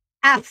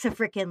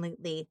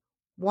 absolutely,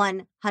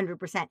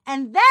 100%.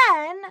 And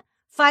then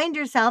find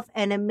yourself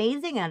an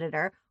amazing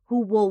editor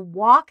who will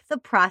walk the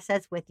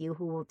process with you,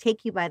 who will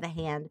take you by the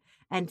hand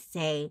and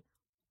say,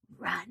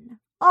 run.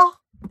 Oh,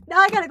 now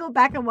I got to go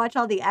back and watch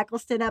all the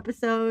Eccleston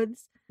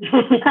episodes.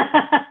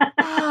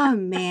 Oh,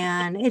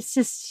 man. It's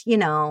just,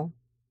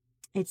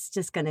 it's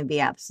just going to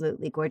be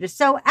absolutely gorgeous.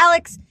 So,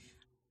 Alex,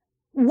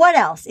 what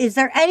else? Is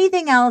there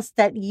anything else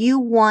that you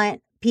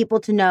want people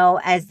to know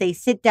as they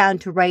sit down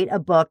to write a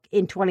book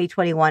in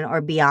 2021 or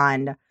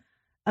beyond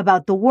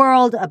about the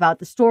world, about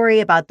the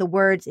story, about the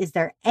words? Is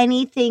there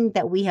anything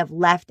that we have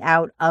left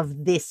out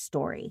of this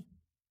story?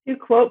 To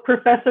quote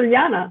Professor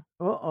Yana,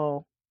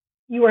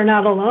 you are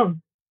not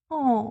alone.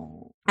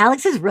 Oh,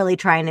 Alex is really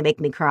trying to make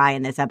me cry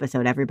in this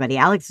episode, everybody.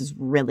 Alex is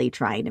really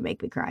trying to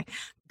make me cry.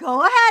 Go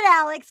ahead,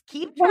 Alex.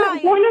 Keep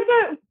trying.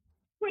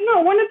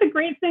 One of the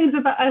great things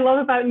I love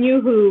about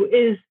New Who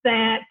is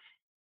that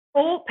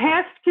old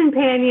past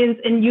companions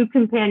and new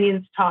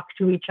companions talk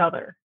to each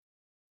other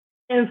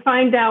and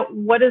find out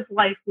what is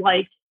life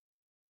like,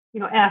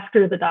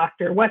 after the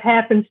Doctor. What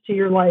happens to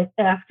your life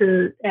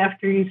after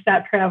you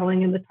stop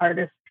traveling in the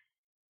TARDIS?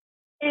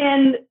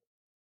 And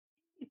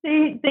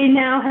they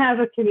now have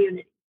a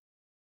community.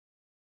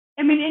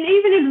 I mean, and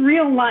even in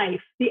real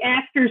life, the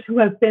actors who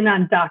have been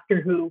on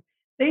Doctor Who,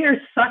 they are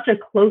such a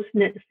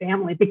close-knit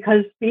family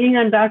because being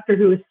on Doctor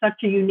Who is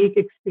such a unique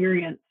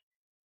experience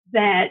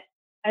that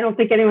I don't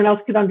think anyone else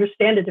could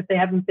understand it if they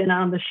haven't been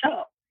on the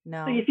show.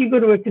 No. So if you go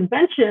to a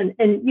convention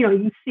and,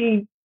 you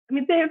see, I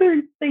mean,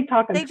 they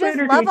talk on Twitter to each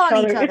other. They just love on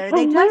each other.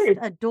 They just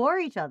adore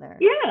each other.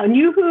 Yeah,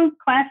 New Who,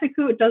 Classic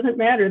Who, it doesn't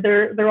matter.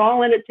 They're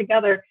all in it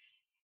together.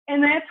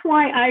 And that's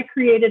why I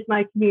created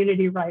my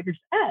community, Writers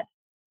Ed,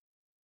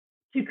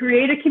 to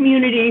create a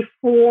community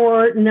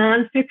for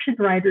nonfiction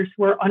writers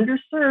who are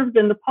underserved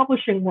in the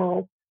publishing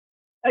world,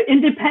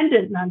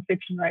 independent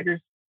nonfiction writers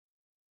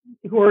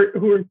who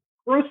are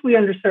grossly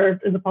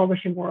underserved in the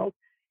publishing world,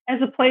 as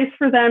a place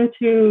for them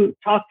to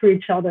talk to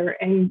each other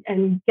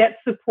and get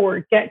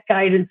support, get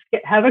guidance,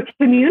 have a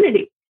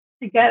community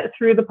to get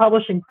through the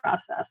publishing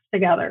process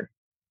together.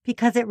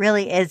 Because it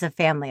really is a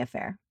family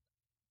affair.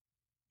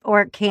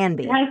 Or it can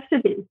be. It has to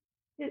be.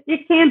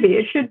 It can be.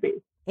 It should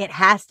be. It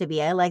has to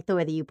be. I like the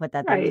way that you put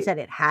that. Right. You said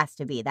it has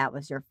to be. That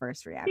was your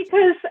first reaction.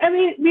 Because, I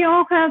mean, we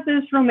all have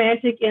this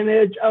romantic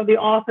image of the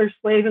author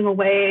slaving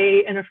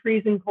away in a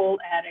freezing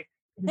cold attic.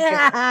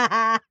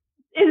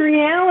 In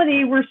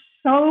reality, we're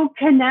so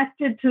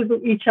connected to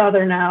each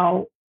other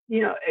now,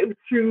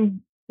 through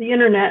the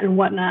internet and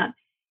whatnot.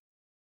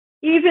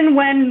 Even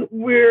when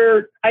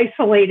we're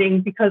isolating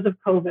because of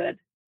COVID,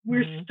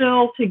 we're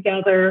still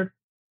together.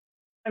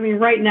 I mean,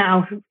 right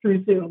now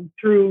through Zoom,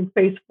 through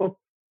Facebook,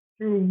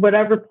 through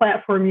whatever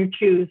platform you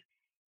choose.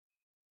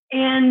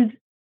 And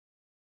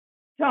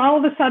to all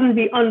of a sudden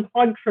be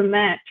unplugged from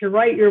that, to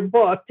write your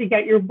book, to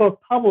get your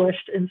book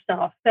published and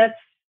stuff, that's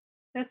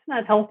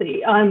not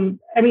healthy. And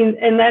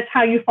that's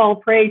how you fall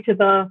prey to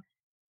the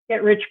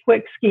get rich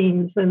quick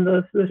schemes and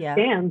the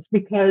scams,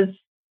 because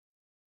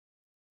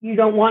you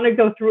don't want to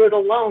go through it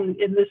alone.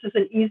 And this is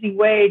an easy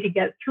way to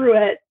get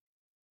through it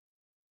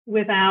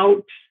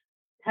without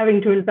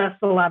having to invest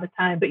a lot of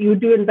time, but you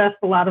do invest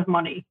a lot of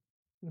money,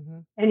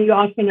 and you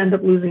often end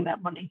up losing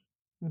that money.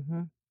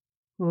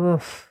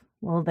 Oof.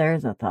 Well,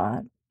 there's a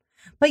thought.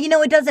 But,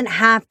 it doesn't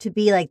have to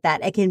be like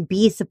that. It can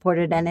be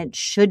supported, and it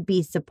should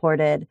be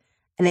supported,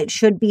 and it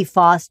should be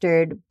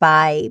fostered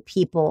by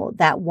people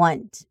that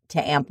want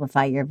to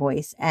amplify your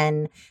voice.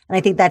 And I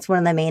think that's one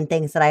of the main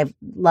things that I've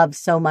loved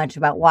so much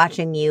about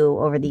watching you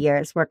over the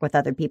years work with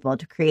other people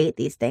to create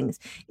these things,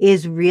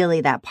 is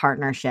really that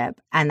partnership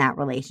and that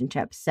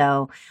relationship.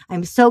 So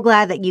I'm so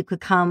glad that you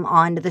could come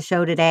on to the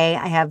show today.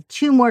 I have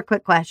 2 more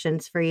quick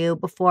questions for you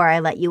before I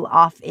let you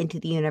off into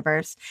the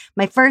universe.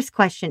 My first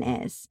question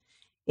is,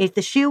 if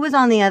the shoe was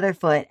on the other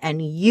foot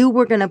and you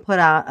were going to put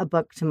out a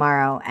book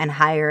tomorrow and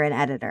hire an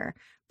editor,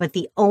 but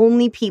the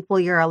only people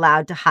you're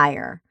allowed to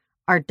hire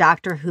are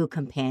Doctor Who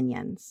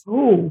companions,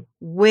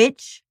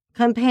 which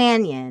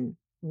companion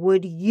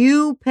would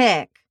you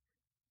pick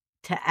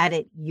to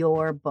edit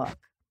your book?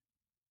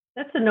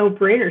 That's a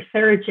no-brainer.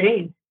 Sarah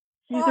Jane.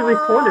 She's a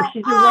reporter.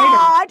 She's a writer.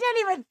 I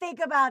didn't even think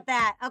about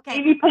that. Okay.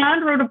 Amy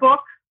Pond wrote a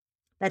book.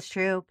 That's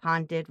true.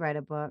 Pond did write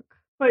a book.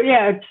 But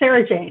yeah,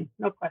 Sarah Jane,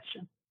 no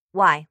question.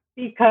 Why?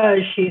 Because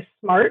she's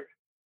smart.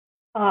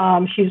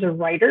 She's a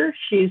writer.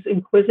 She's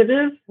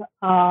inquisitive.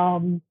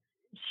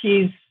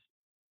 She's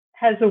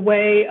has a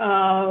way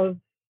of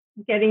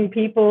getting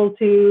people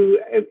to.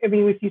 I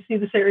mean, if you see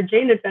the Sarah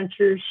Jane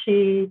Adventures,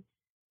 she,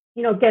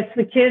 gets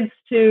the kids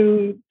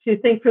to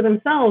think for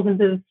themselves and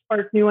to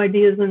spark new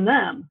ideas in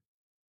them.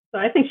 So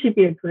I think she'd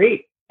be a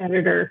great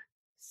editor.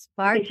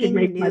 Sparking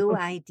new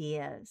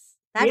ideas.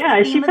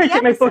 That's she'd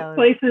take my book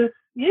places.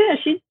 Yeah,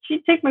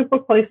 she'd take my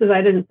book places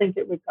I didn't think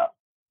it would go.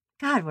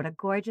 God, what a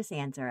gorgeous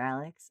answer,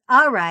 Alex.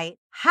 All right.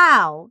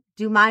 How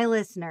do my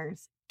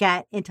listeners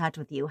get in touch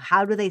with you?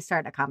 How do they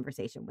start a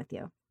conversation with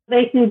you?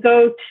 They can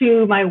go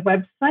to my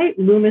website,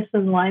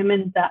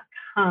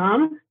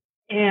 loomisandlyman.com,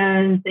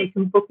 and they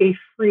can book a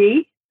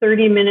free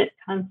 30-minute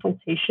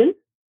consultation,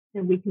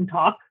 and we can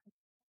talk.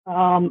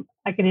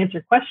 I can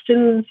answer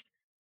questions.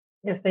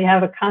 If they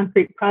have a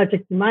concrete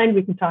project in mind,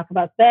 we can talk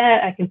about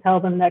that. I can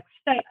tell them next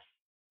steps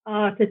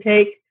to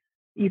take.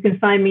 You can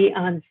find me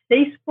on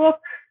Facebook.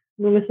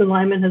 Loomis and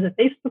Lyman has a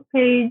Facebook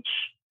page.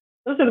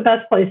 Those are the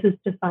best places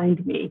to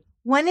find me.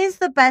 When is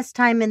the best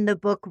time in the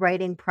book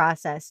writing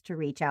process to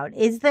reach out?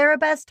 Is there a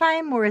best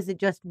time, or is it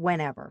just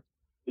whenever?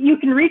 You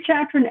can reach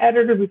out to an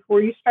editor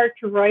before you start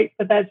to write,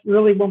 but that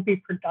really won't be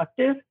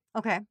productive.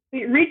 Okay.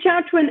 Reach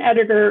out to an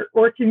editor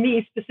or to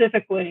me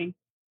specifically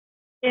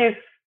if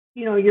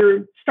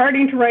you're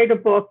starting to write a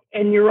book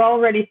and you're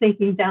already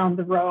thinking down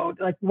the road,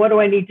 like, what do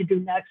I need to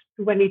do next?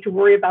 Do I need to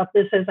worry about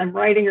this as I'm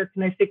writing, or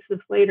can I fix this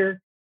later?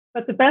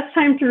 But the best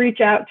time to reach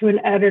out to an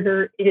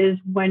editor is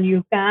when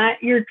you've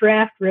got your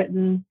draft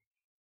written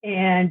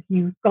and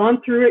you've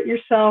gone through it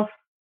yourself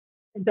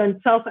and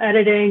done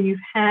self-editing. You've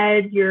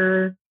had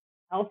your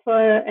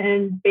alpha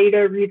and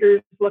beta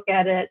readers look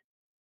at it.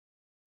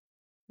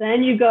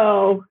 Then you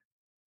go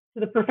to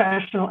the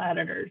professional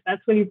editors.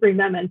 That's when you bring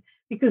them in.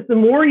 Because the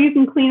more you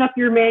can clean up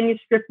your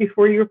manuscript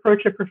before you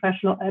approach a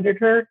professional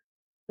editor,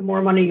 the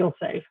more money you'll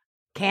save.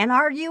 Can't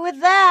argue with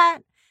that.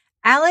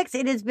 Alex,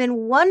 it has been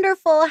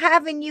wonderful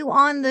having you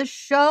on the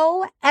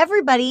show.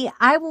 Everybody,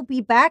 I will be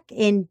back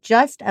in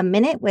just a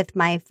minute with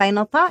my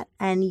final thought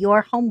and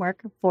your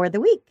homework for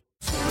the week.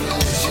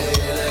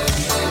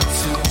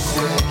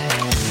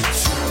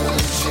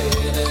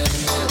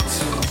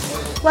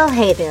 Well,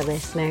 hey there,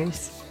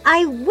 listeners.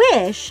 I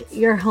wish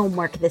your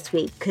homework this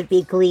week could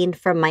be gleaned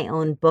from my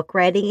own book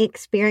writing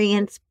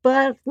experience,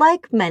 but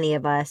like many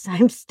of us,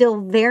 I'm still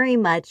very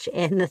much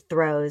in the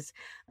throes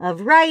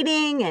of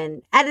writing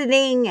and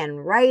editing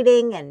and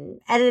writing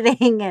and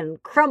editing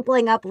and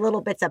crumpling up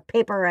little bits of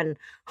paper and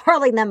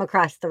hurling them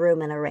across the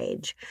room in a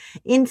rage.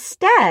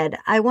 Instead,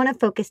 I want to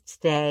focus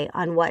today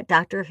on what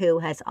Doctor Who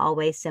has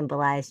always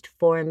symbolized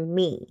for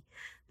me,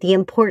 the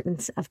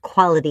importance of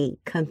quality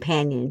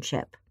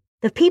companionship.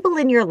 The people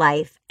in your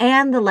life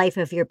and the life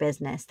of your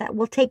business that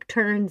will take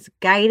turns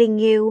guiding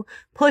you,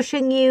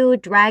 pushing you,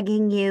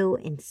 dragging you,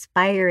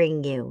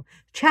 inspiring you,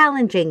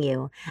 challenging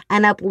you,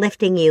 and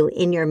uplifting you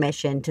in your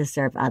mission to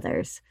serve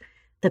others.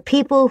 The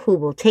people who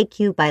will take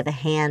you by the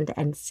hand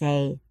and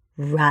say,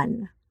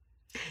 run.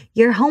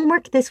 Your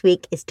homework this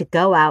week is to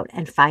go out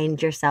and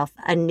find yourself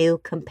a new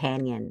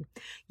companion.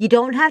 You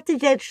don't have to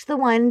ditch the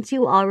ones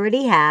you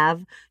already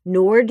have,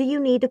 nor do you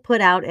need to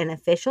put out an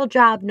official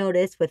job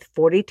notice with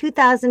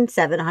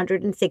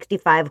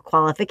 42,765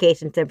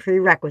 qualifications and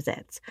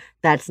prerequisites.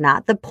 That's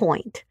not the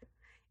point.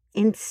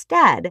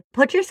 Instead,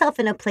 put yourself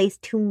in a place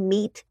to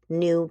meet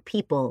new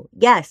people.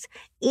 Yes,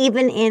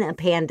 even in a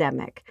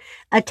pandemic.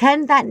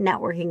 Attend that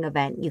networking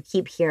event you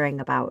keep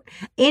hearing about.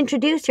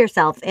 Introduce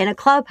yourself in a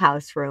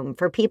clubhouse room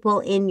for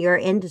people in your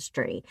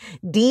industry.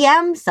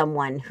 DM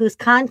someone whose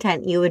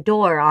content you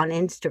adore on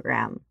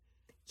Instagram.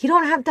 You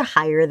don't have to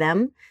hire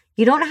them.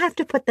 You don't have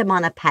to put them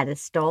on a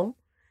pedestal.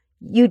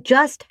 You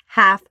just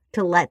have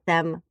to let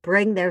them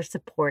bring their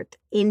support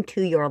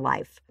into your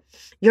life.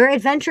 Your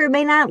adventure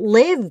may not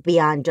live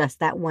beyond just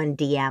that one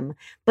DM,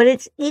 but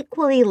it's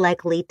equally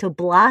likely to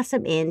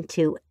blossom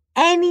into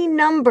any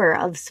number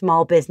of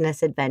small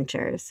business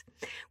adventures.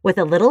 With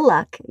a little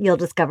luck, you'll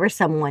discover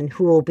someone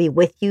who will be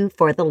with you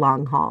for the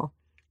long haul.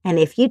 And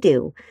if you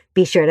do,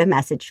 be sure to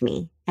message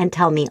me and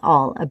tell me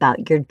all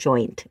about your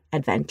joint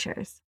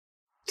adventures.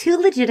 Too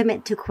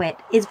Legitimate to Quit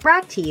is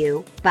brought to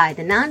you by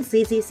the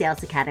Non-Sleazy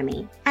Sales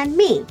Academy and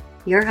me,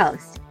 your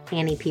host,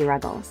 Annie P.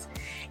 Ruggles.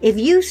 If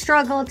you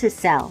struggle to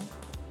sell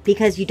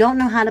because you don't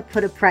know how to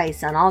put a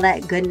price on all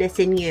that goodness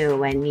in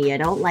you and you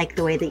don't like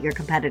the way that your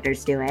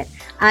competitors do it,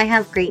 I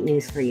have great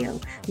news for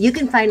you. You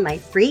can find my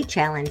free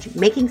challenge,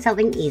 Making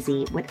Selling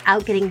Easy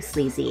Without Getting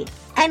Sleazy,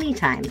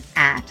 anytime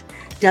at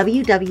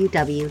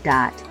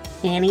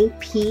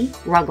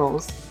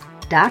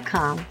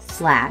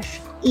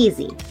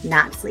www.anniePruggles.com/easy,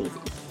 not sleazy.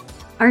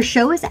 Our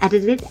show is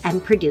edited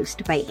and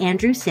produced by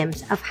Andrew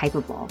Sims of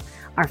Hypable.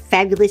 Our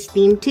fabulous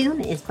theme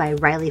tune is by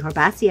Riley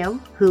Horbasio,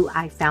 who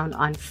I found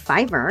on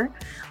Fiverr.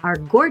 Our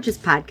gorgeous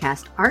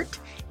podcast art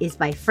is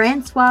by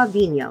Francois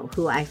Vigneault,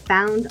 who I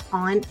found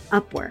on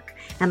Upwork.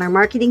 And our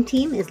marketing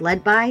team is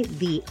led by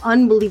the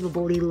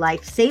unbelievably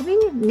life-saving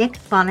Nick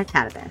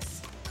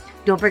Bonatadis.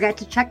 Don't forget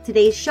to check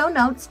today's show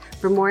notes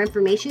for more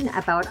information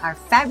about our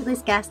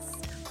fabulous guests,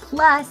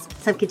 plus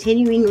some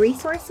continuing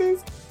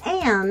resources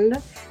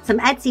and some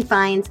Etsy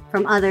finds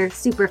from other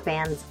super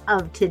fans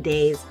of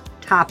today's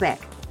topic.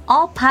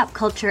 All pop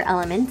culture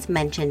elements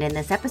mentioned in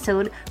this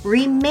episode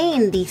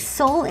remain the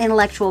sole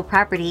intellectual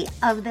property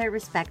of their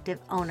respective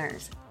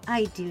owners.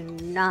 I do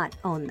not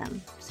own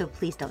them, so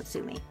please don't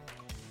sue me.